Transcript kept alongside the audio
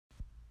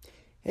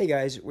Hey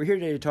guys, we're here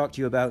today to talk to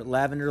you about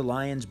Lavender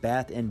Lions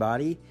Bath and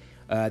Body.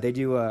 They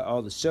do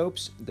all the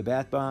soaps, the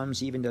bath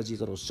bombs. He even does these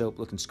little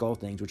soap-looking skull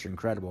things, which are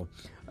incredible.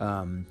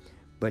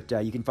 But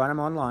you can find them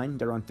online.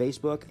 They're on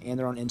Facebook and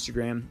they're on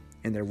Instagram.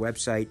 And their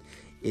website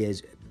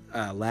is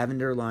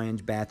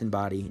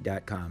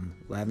lavenderlionsbathandbody.com.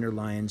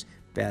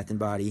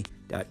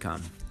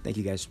 Lavenderlionsbathandbody.com. Thank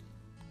you guys.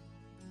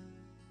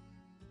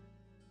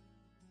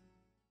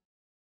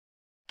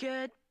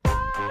 Get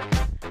back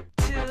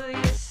to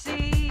your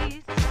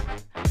seats.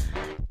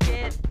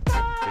 Get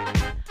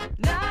back,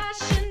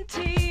 gnashing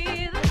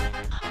teeth.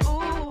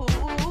 Ooh,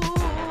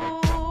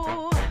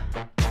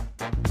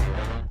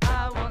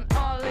 I want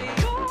all of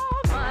your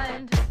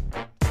mind.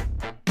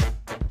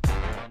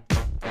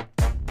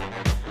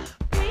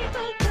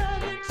 People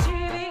turn the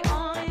TV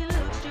on, it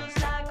looks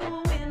just like a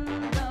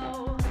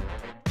window.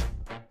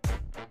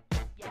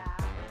 Yeah.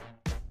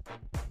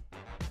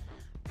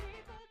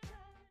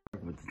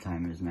 What the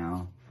time is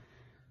now.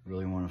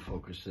 Really want to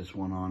focus this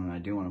one on, and I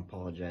do want to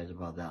apologize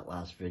about that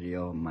last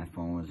video. My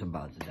phone was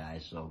about to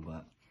die,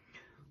 but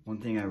one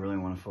thing I really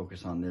want to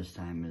focus on this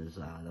time is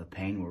the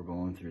pain we're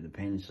going through, the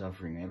pain and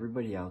suffering.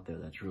 Everybody out there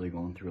that's really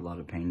going through a lot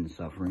of pain and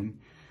suffering,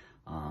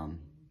 I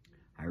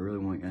really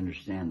want you to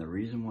understand the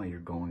reason why you're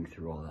going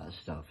through all that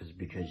stuff is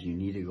because you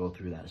need to go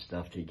through that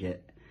stuff to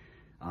get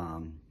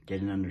an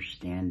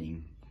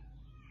understanding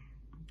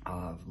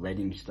of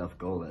letting stuff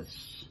go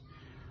that's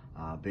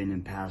been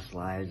in past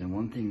lives. And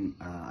one thing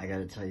I got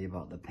to tell you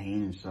about the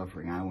pain and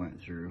suffering I went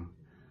through,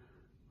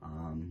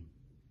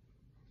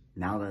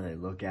 now that I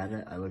look at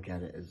it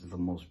as the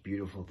most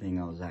beautiful thing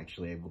I was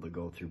actually able to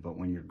go through. But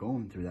when you're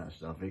going through that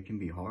stuff, it can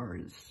be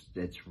hard.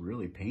 It's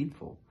really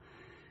painful.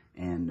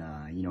 And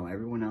you know,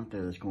 everyone out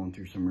there that's going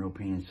through some real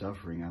pain and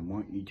suffering, I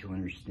want you to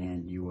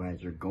understand you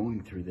guys are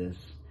going through this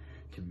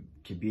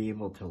to be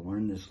able to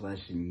learn this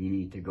lesson. You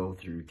need to go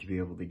through to be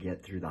able to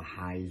get through the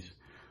highs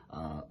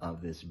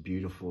of this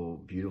beautiful,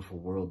 beautiful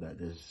world that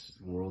this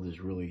world is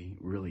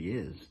really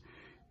is.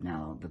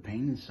 Now, the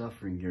pain and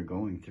suffering you're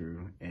going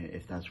through,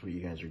 if that's what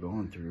you guys are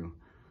going through,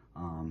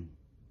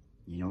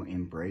 you know,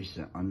 embrace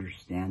it,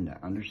 understand it.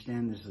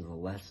 Understand this is a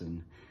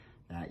lesson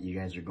that you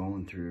guys are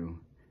going through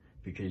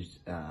because,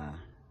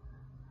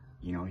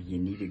 you know, you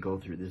need to go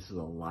through. This is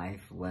a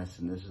life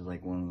lesson. This is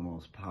like one of the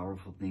most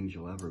powerful things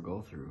you'll ever go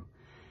through.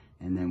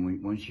 And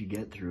then once you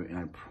get through it, and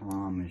I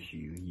promise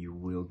you, you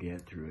will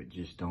get through it.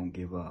 Just don't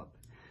give up.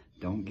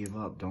 Don't give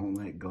up. Don't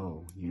let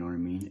go. You know what I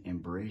mean?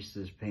 Embrace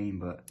this pain,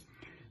 but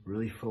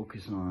really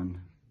focus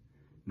on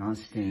not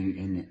staying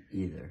in it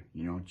either.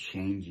 You know,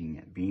 changing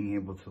it, being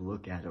able to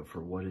look at it for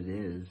what it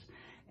is.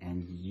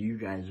 And you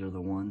guys are the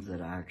ones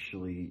that are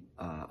actually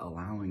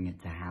allowing it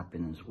to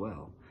happen as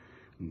well.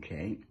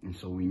 Okay? And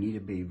so we need to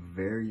be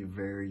very,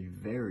 very,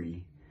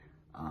 very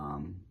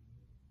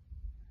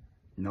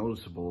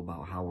noticeable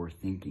about how we're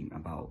thinking.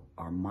 About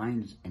our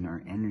minds and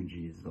our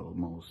energy is the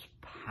most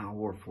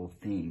powerful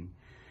thing.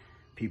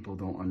 People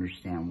don't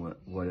understand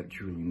what it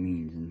truly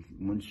means. And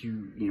once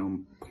you know,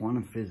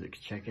 quantum physics,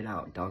 check it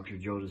out. Dr.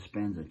 Joe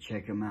Dispenza,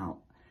 check him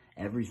out.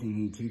 Everything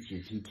he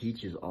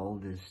teaches all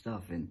this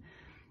stuff. And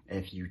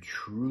if you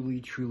truly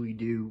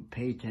do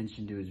pay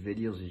attention to his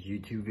videos, his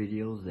YouTube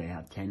videos, they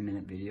have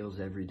 10-minute videos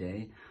every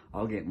day.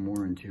 I'll get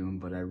more into them,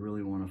 but I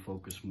really want to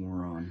focus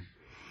more on,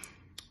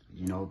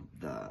 you know,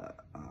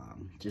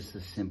 just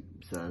the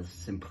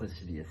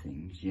simplicity of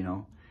things, you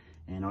know,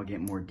 and I'll get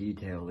more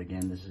detailed.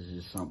 Again, this is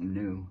just something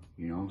new,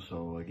 you know,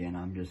 so again,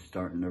 I'm just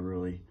starting to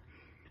really,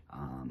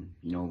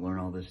 you know, learn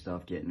all this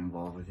stuff, getting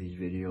involved with these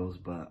videos.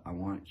 But I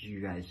want you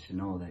guys to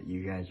know that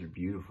you guys are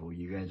beautiful.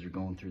 You guys are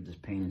going through this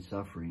pain and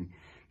suffering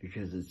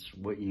because it's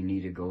what you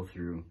need to go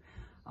through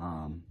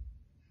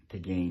to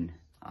gain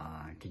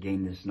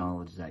this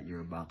knowledge that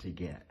you're about to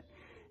get.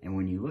 And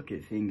when you look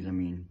at things, I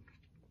mean,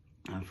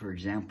 for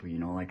example, you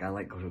know, like I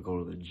like to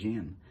go to the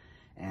gym,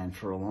 and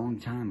for a long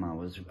time I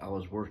was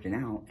working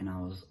out and I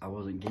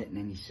wasn't getting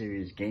any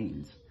serious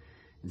gains.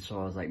 And so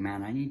I was like,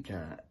 man, I need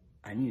to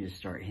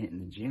start hitting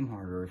the gym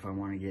harder if I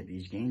want to get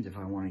these gains, if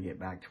I want to get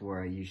back to where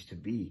I used to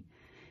be.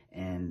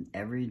 And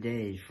every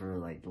day for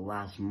like the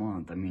last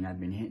month, I mean, I've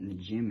been hitting the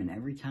gym, and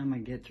every time I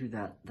get through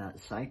that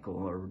cycle,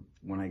 or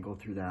when I go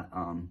through that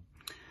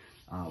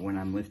when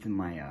I'm lifting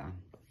my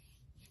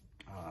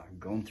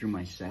going through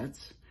my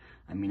sets,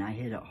 I mean, I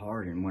hit it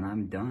hard, and when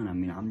I'm done, I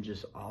mean, I'm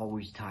just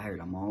always tired.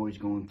 I'm always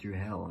going through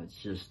hell. It's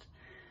just,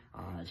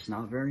 it's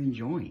not very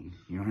enjoying.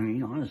 You know what I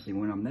mean? Honestly,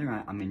 when I'm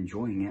there, I'm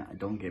enjoying it.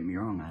 Don't get me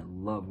wrong. I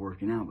love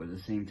working out, but at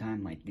the same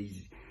time, like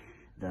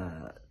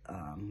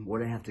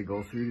what I have to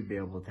go through to be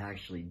able to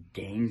actually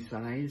gain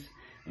size,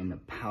 and the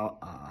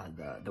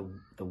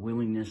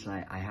willingness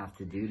I have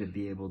to do to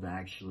be able to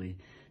actually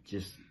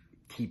just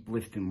keep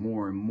lifting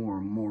more and more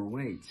and more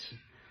weights.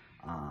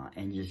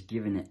 And just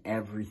giving it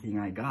everything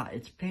I got.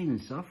 It's pain and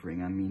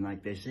suffering. I mean,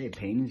 like they say,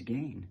 pain is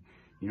gain.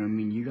 You know what I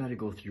mean? You got to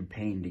go through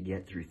pain to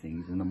get through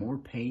things. And the more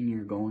pain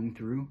you're going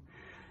through,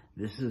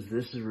 this is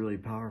really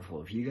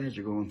powerful. If you guys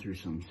are going through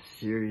some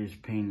serious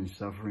pain and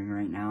suffering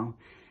right now,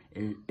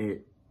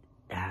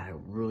 I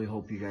really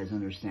hope you guys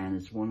understand.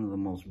 It's one of the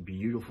most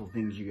beautiful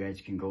things you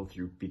guys can go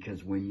through,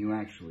 because when you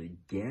actually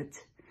get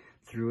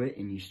through it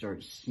and you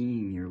start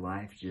seeing your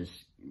life just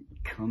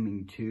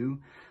coming to,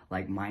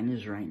 like mine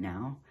is right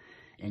now,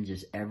 and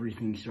just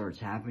everything starts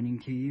happening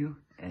to you,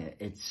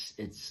 it's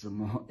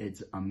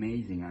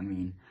amazing. I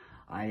mean,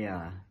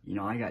 you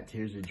know, I got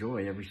tears of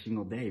joy every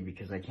single day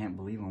because I can't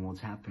believe on what's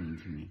happening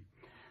to me.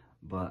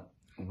 But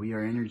we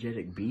are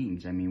energetic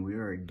beings. I mean, we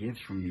are a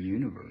gift from the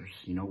universe.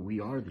 You know, we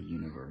are the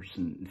universe.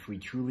 And if we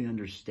truly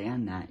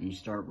understand that, and you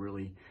start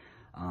really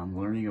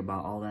learning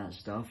about all that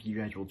stuff, you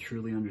guys will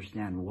truly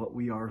understand what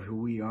we are, who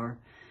we are,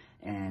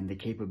 and the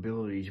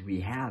capabilities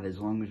we have, as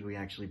long as we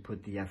actually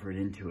put the effort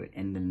into it.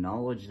 And the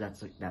knowledge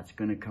that's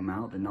going to come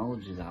out, the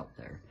knowledge is out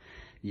there.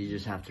 You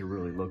just have to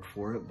really look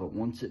for it. But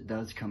once it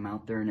does come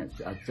out there, and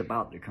it's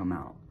about to come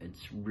out,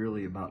 it's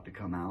really about to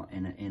come out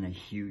in a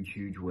huge,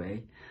 huge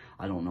way.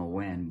 I don't know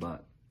when,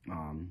 but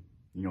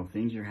you know,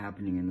 things are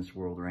happening in this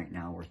world right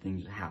now where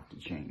things have to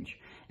change.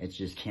 It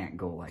just can't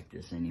go like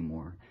this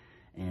anymore.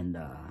 And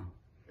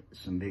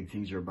some big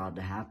things are about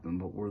to happen,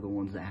 but we're the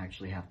ones that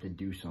actually have to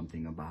do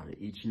something about it.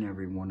 Each and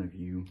every one of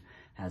you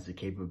has the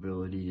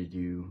capability to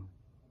do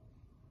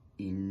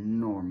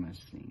enormous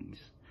things.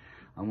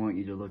 I want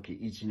you to look at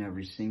each and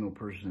every single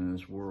person in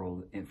this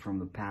world and from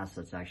the past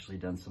that's actually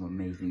done some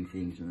amazing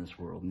things in this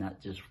world,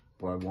 not just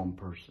by one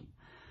person.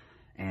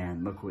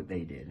 And look what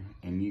they did.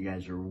 And you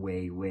guys are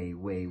way, way,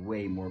 way,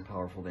 way more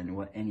powerful than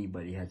what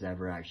anybody has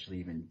ever actually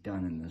even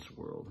done in this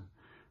world.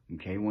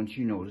 Okay, once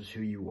you notice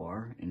who you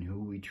are and who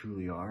we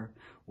truly are,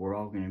 we're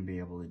all going to be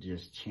able to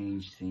just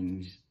change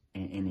things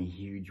in a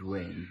huge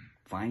way.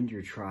 Find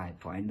your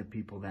tribe, find the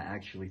people that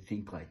actually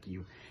think like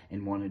you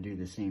and want to do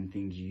the same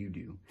things you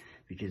do,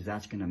 because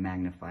that's going to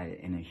magnify it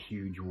in a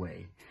huge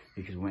way.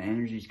 Because when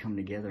energies come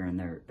together and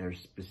they're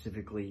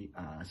specifically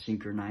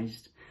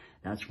synchronized,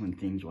 that's when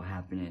things will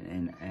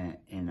happen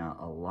in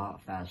a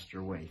lot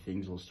faster way.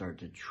 Things will start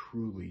to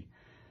truly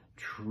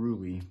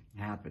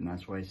happen.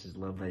 That's why it says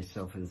love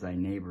thyself as thy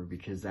neighbor,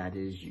 because that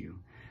is you.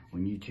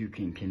 When you two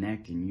can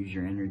connect and use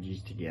your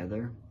energies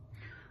together,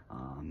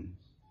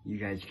 you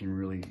guys can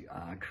really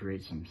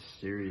create some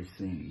serious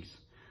things.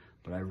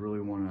 But I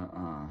really want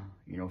to,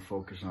 you know,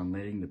 focus on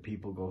letting the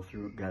people go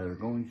through, that are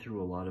going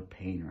through a lot of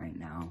pain right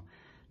now,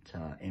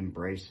 to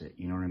embrace it.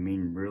 You know what I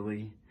mean?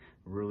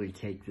 Really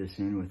take this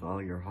in with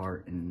all your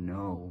heart and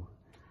know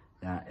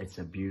that it's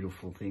a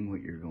beautiful thing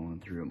what you're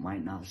going through. It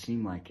might not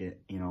seem like it.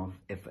 You know,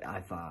 if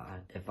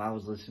I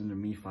was listening to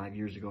me 5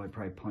 years ago, I'd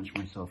probably punch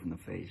myself in the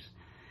face.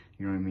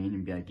 You know what I mean?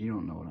 And be like, you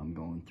don't know what I'm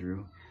going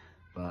through.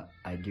 But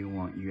I do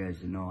want you guys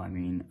to know, I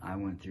mean, I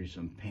went through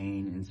some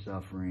pain and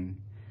suffering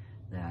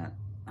that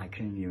I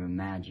couldn't even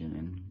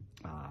imagine.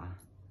 And,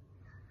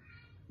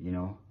 you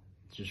know,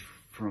 just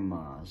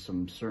from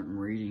some certain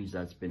readings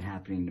that's been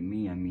happening to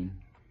me, I mean,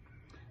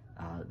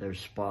 they're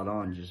spot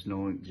on. Just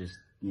knowing,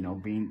 you know,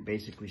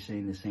 basically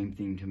saying the same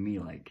thing to me,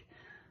 like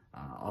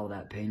all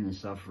that pain and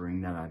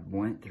suffering that I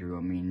went through,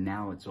 I mean,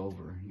 now it's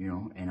over, you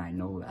know, and I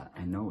know that.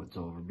 I know it's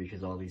over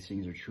because all these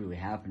things are truly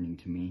happening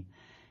to me.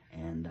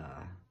 And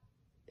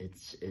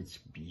it's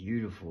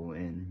beautiful,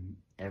 and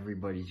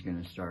everybody's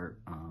going to start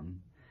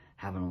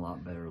having a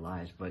lot better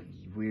lives, but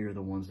we're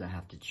the ones that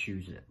have to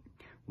choose it.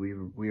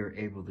 We are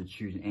able to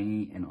choose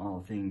any and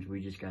all things.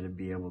 We just got to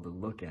be able to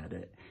look at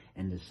it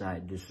and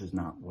decide, this is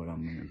not what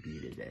I'm going to be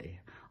today.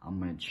 I'm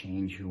going to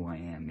change who I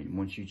am. And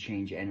once you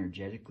change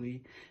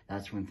energetically,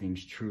 that's when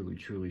things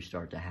truly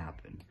start to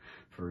happen.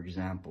 For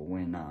example,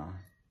 when,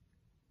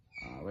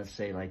 let's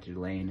say like you're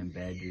laying in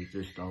bed, you're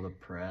just all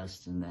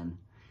depressed, and then,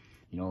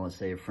 you know, let's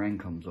say a friend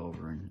comes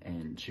over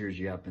and cheers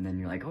you up, and then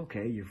you're like,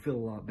 okay, you feel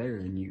a lot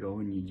better. Then you go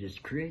and you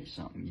just create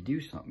something, you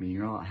do something, and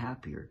you're a lot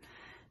happier.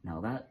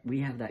 Now that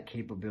we have that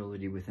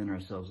capability within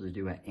ourselves to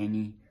do at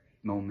any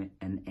moment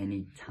and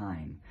any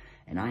time.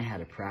 And I had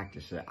to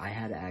practice it. I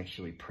had to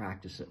actually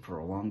practice it for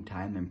a long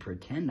time and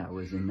pretend I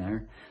was in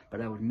there,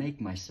 but I would make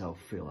myself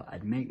feel it.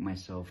 I'd make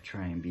myself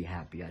try and be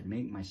happy. I'd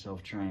make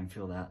myself try and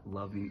feel that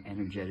loving,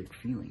 energetic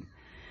feeling.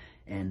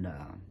 And,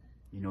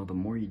 you know, the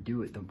more you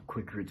do it, the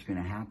quicker it's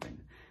going to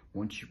happen.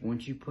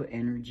 Once you put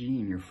energy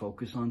and your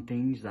focus on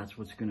things, that's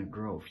what's going to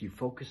grow. If you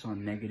focus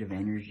on negative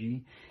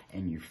energy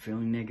and you're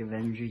feeling negative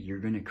energy, you're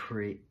going to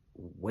create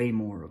way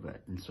more of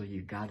it. And so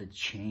you got to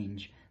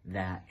change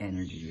that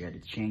energy. You got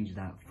to change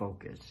that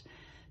focus.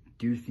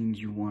 Do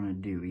things you want to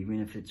do,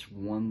 even if it's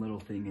one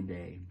little thing a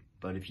day.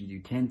 But if you do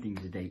 10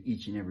 things a day,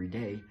 each and every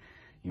day,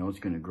 you know, it's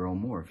going to grow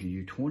more. If you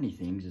do 20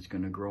 things, it's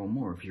going to grow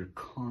more. If you're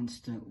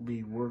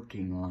constantly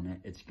working on it,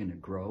 it's going to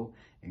grow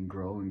and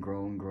grow and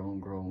grow and grow and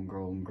grow and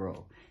grow and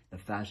grow. The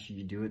faster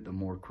you do it, the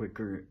more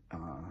quicker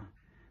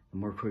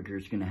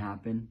it's going to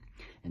happen.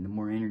 And the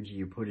more energy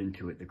you put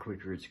into it, the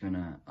quicker it's going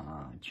to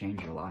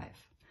change your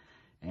life.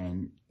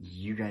 And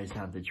you guys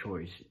have the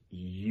choice.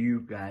 You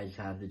guys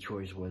have the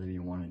choice whether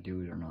you want to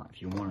do it or not.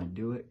 If you want to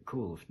do it,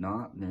 cool. If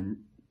not,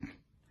 then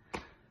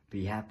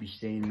be happy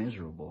staying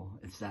miserable.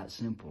 It's that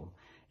simple.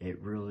 It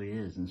really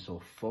is. And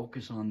so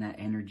focus on that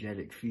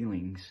energetic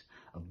feelings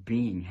of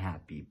being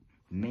happy.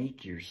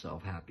 Make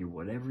yourself happy.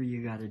 Whatever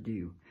you got to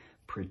do,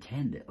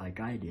 pretend it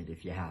like I did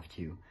if you have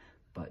to,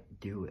 but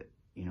do it.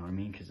 You know what I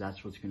mean? Because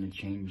that's what's going to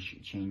change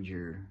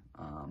your,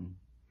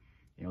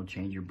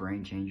 change your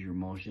brain, change your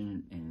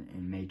emotion,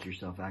 and make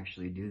yourself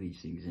actually do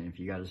these things. And if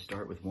you got to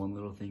start with one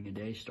little thing a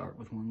day, start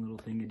with one little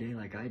thing a day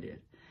like I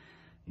did.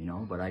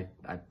 But I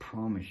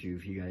promise you,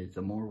 if you guys,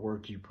 the more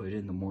work you put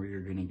in, the more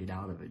you're going to get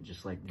out of it.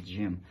 Just like the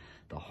gym,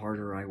 the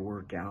harder I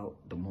work out,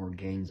 the more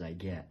gains I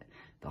get.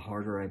 The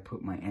harder I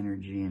put my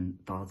energy and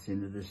thoughts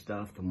into this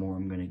stuff, the more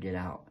I'm going to get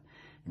out.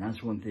 And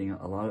that's one thing,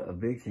 a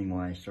big thing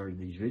why I started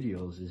these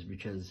videos is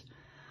because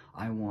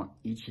I want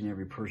each and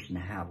every person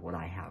to have what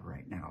I have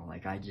right now.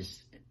 Like I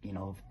just,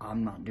 if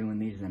I'm not doing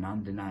these, then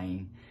I'm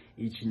denying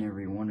each and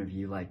every one of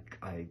you. Like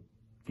I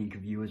think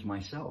of you as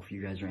myself.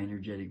 You guys are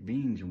energetic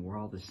beings and we're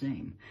all the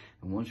same.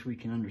 And once we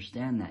can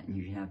understand that and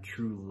you can have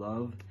true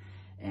love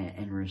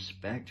and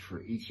respect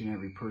for each and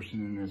every person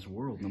in this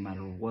world, no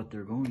matter what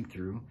they're going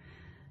through,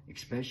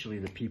 especially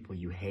the people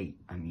you hate.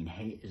 I mean,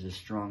 hate is a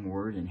strong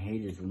word, and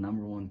hate is the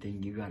number one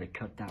thing. You got to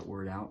cut that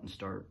word out and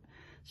start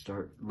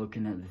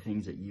looking at the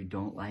things that you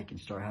don't like and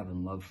start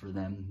having love for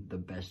them the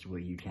best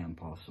way you can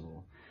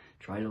possible.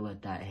 Try to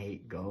let that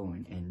hate go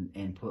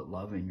and put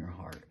love in your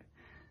heart.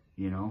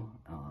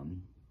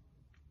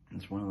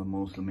 It's one of the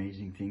most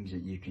amazing things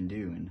that you can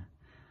do. And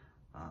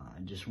I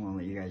just want to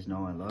let you guys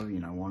know I love you,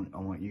 and I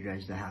want you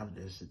guys to have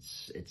this.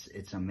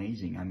 It's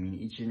amazing. I mean,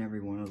 each and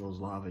every one of those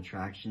law of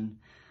attraction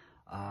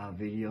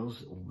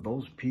videos,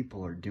 those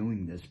people are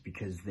doing this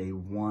because they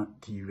want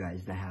you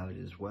guys to have it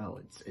as well.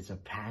 It's a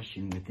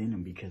passion within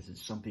them because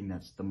it's something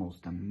that's the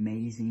most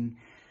amazing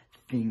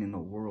thing in the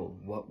world,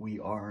 what we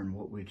are and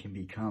what we can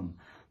become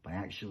by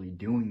actually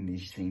doing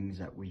these things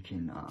that we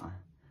can,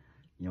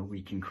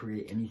 we can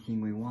create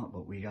anything we want,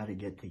 but we got to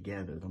get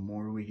together. The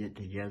more we get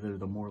together,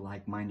 the more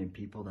like-minded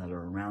people that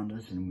are around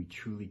us and we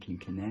truly can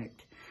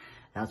connect,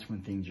 that's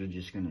when things are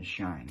just going to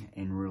shine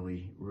and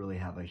really, really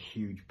have a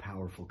huge,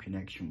 powerful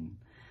connection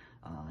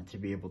to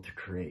be able to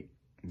create,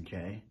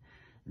 okay?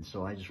 And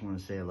so I just want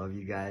to say I love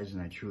you guys,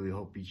 and I truly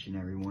hope each and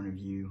every one of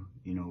you,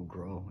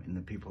 grow. And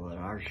the people that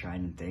are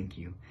shining, thank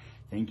you.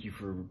 Thank you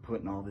for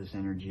putting all this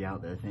energy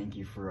out there. Thank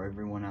you for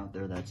everyone out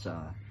there that's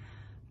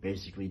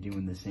basically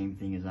doing the same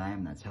thing as I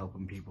am, that's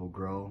helping people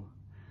grow.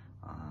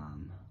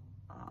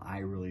 I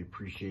really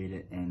appreciate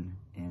it, and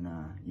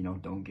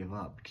don't give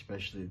up,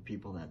 especially the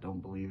people that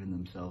don't believe in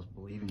themselves.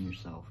 Believe in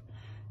yourself.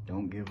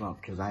 Don't give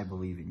up, because I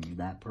believe in you.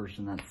 That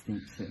person that's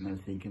sitting there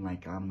thinking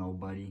like I'm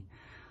nobody,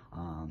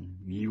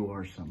 you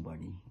are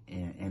somebody,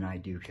 and I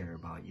do care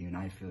about you, and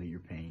I feel your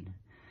pain.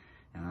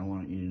 And I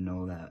want you to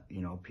know that,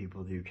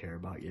 people do care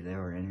about you.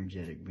 There are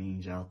energetic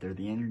beings out there.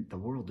 The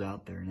world's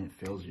out there, and it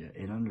feels you.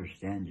 It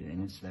understands you,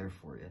 and it's there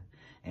for you.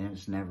 And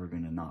it's never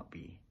going to not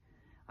be.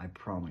 I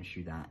promise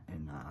you that.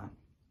 And,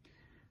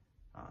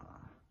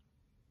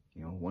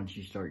 once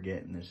you start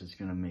getting this, it's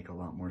going to make a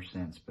lot more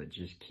sense. But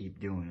just keep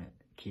doing it.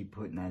 Keep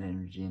putting that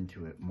energy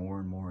into it more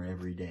and more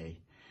every day.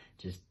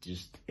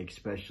 Just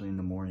especially in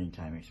the morning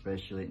time,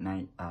 especially at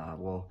night.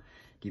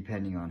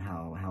 Depending on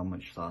how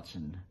much thoughts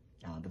and...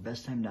 the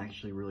best time to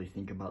actually really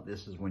think about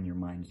this is when your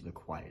mind's the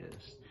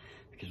quietest.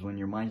 Because when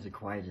your mind's the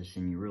quietest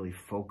and you really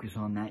focus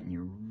on that and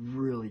you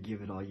really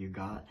give it all you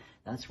got,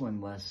 that's when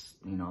less,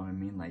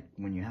 like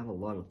when you have a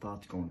lot of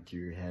thoughts going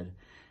through your head,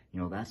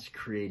 that's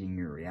creating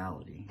your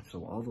reality.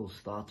 So all those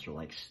thoughts are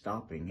like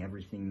stopping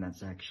everything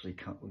that's actually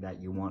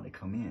that you want to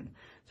come in.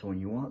 So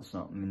when you want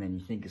something and then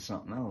you think of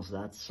something else,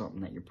 that's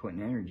something that you're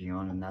putting energy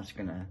on, and that's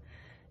going to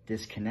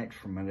disconnect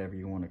from whatever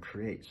you want to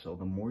create. So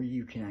the more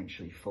you can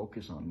actually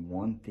focus on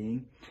one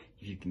thing,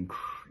 if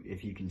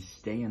you can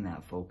stay in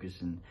that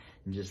focus and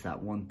just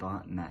that one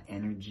thought and that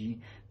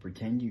energy,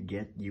 pretend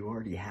you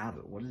already have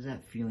it. What is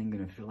that feeling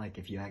going to feel like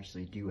if you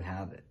actually do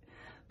have it?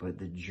 But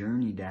the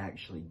journey to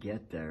actually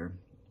get there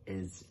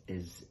is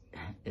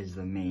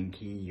the main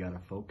key. You got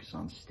to focus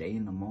on. Stay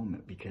in the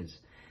moment, because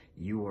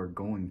you are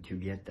going to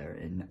get there,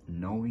 and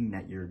knowing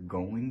that you're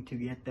going to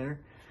get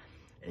there,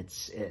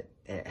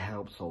 it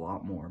helps a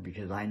lot more,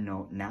 because I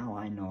know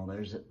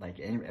there's like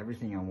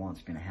everything I want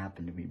is going to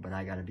happen to me, but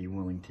I got to be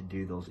willing to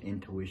do those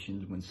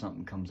intuitions. When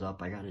something comes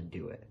up, I got to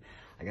do it.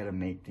 I got to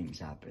make things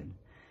happen.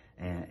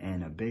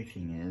 And a big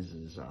thing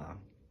is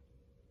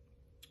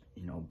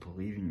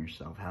believe in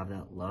yourself, have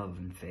that love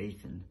and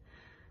faith, and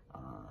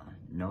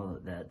know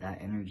that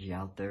energy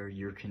out there,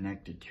 you're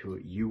connected to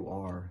it. You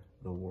are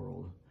the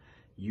world.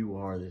 You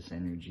are this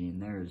energy,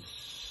 and there is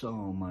so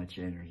much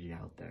energy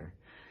out there.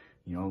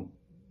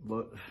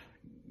 Look,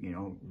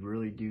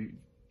 really do,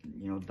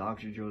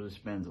 Dr. Joe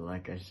Dispenza,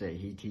 like I say,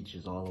 he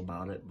teaches all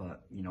about it,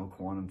 but,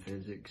 quantum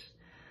physics,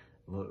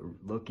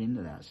 look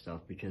into that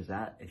stuff, because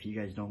that, if you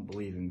guys don't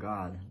believe in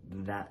God,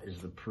 that is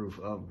the proof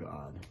of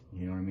God.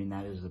 You know what I mean?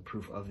 That is the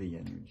proof of the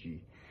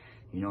energy.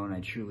 And I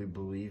truly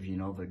believe,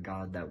 the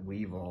God that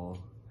we've all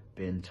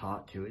been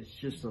taught to, it's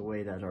just the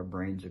way that our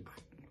brains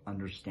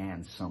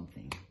understand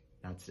something.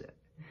 That's it.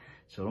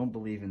 So don't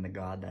believe in the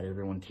God that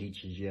everyone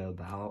teaches you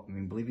about. I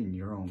mean, believe in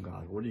your own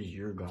God. What is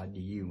your God to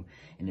you?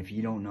 And if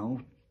you don't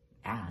know,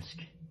 ask.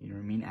 You know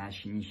what I mean?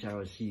 Ask and you shall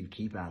receive.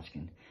 Keep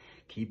asking.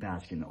 Keep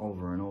asking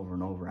over and over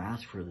and over.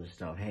 Ask for this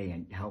stuff.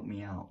 Hey, help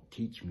me out.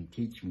 Teach me.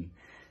 Teach me.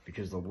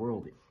 Because the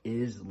world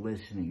is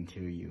listening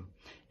to you.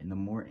 And the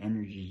more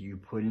energy you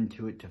put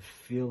into it to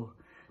feel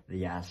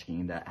the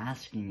asking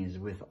is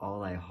with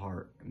all thy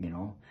heart, you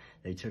know.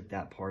 They took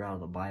that part out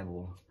of the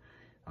Bible,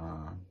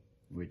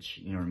 which,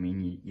 you know what I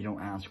mean, you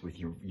don't ask with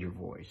your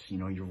voice. You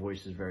know, your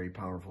voice is very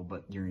powerful,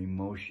 but your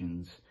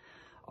emotions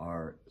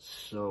are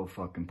so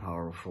fucking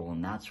powerful,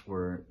 and that's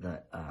where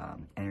the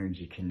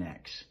energy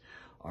connects.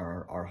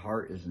 Our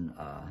heart is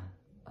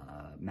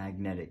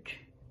magnetic.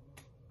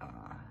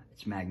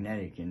 It's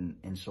magnetic,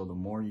 and so the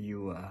more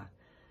you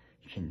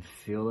can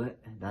feel it,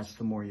 that's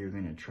the more you're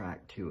going to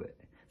attract to it.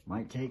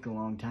 Might take a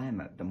long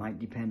time. It might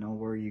depend on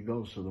where you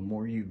go. So the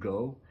more you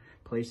go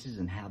places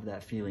and have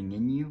that feeling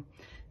in you,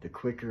 the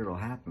quicker it'll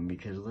happen.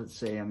 Because let's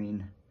say, I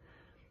mean,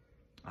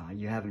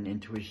 you have an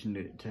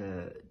intuition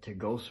to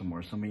go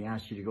somewhere. Somebody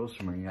asks you to go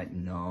somewhere, and you're like,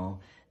 no,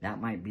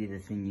 that might be the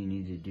thing you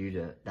need to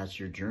do that's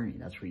your journey.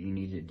 That's what you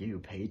need to do.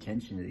 Pay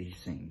attention to these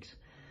things.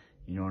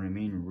 You know what I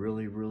mean?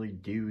 Really, really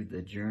do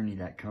the journey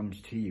that comes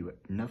to you.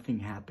 Nothing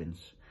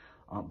happens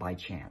by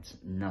chance.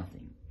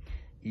 Nothing.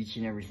 Each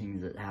and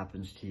everything that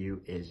happens to you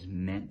is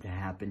meant to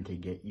happen to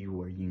get you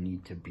where you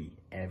need to be.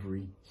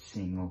 Every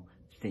single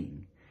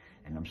thing.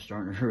 And I'm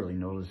starting to really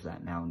notice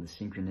that now in the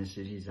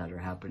synchronicities that are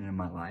happening in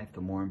my life. The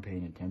more I'm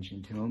paying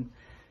attention to them,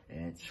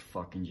 it's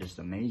fucking just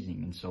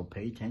amazing. And so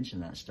pay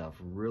attention to that stuff.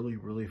 Really,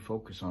 really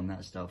focus on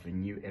that stuff,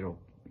 and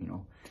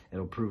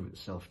it'll prove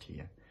itself to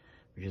you.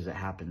 Because it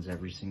happens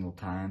every single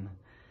time.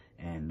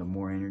 And the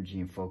more energy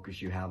and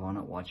focus you have on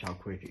it, watch how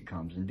quick it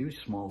comes. And do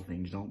small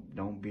things.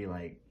 Don't be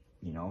like,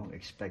 you know,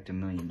 expect $1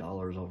 million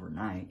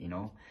overnight, you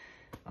know.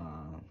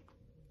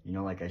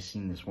 Like I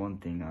seen this one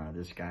thing,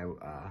 this guy,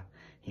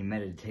 he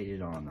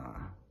meditated on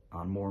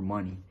more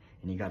money,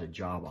 and he got a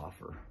job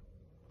offer.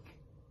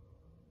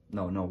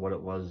 No, what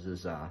it was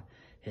is,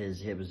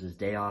 it was his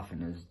day off,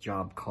 and his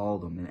job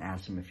called him and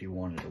asked him if he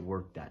wanted to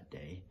work that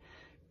day.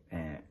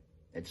 And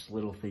it's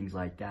little things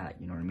like that,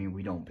 you know what I mean?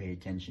 We don't pay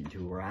attention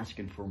to. We're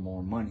asking for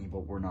more money,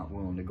 but we're not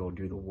willing to go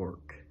do the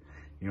work.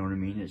 You know what I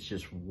mean? It's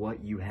just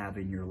what you have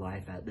in your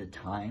life at the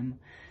time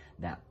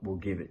that will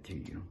give it to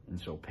you. And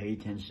so pay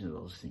attention to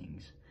those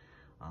things.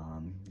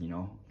 You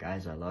know,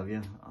 guys, I love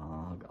you.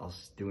 I'll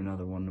do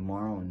another one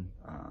tomorrow.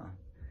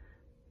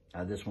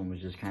 And this one was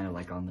just kind of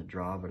like on the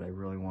draw, but I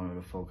really wanted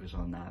to focus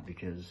on that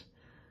because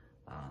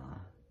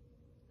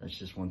that's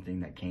just one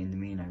thing that came to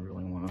me, and I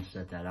really want to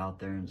set that out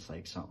there. And it's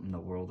like something the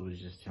world was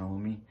just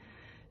telling me.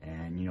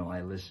 And, you know,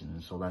 I listened.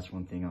 And so that's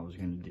one thing I was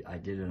going to do. I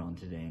did it on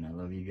today, and I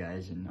love you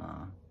guys. And,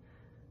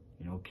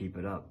 you know, keep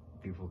it up.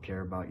 People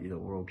care about you. The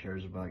world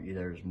cares about you.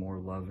 There's more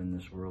love in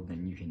this world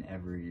than you can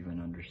ever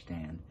even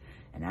understand.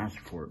 And ask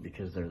for it,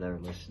 because they're there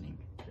listening.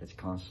 It's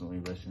constantly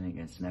listening.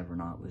 It's never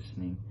not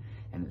listening.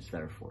 And it's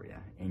there for you.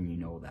 And you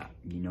know that.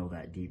 You know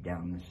that deep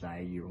down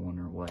inside. You're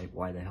wondering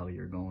why the hell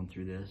you're going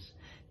through this.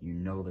 You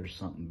know there's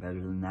something better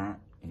than that.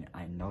 And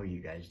I know you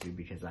guys do,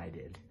 because I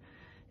did.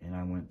 And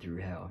I went through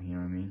hell, you know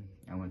what I mean?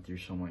 I went through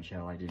so much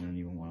hell I didn't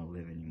even want to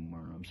live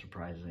anymore. And I'm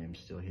surprised I am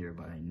still here,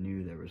 but I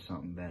knew there was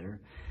something better.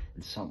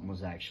 And something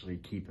was actually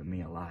keeping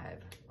me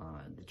alive.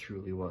 It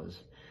truly was.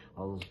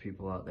 All those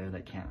people out there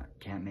that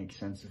can't make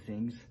sense of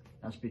things,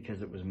 that's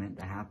because it was meant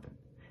to happen.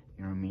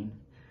 You know what I mean?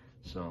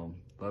 So,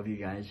 love you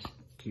guys.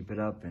 Keep it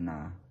up, and,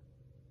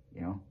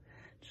 you know,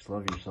 just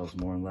love yourselves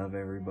more and love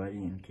everybody,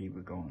 and keep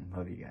it going.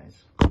 Love you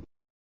guys.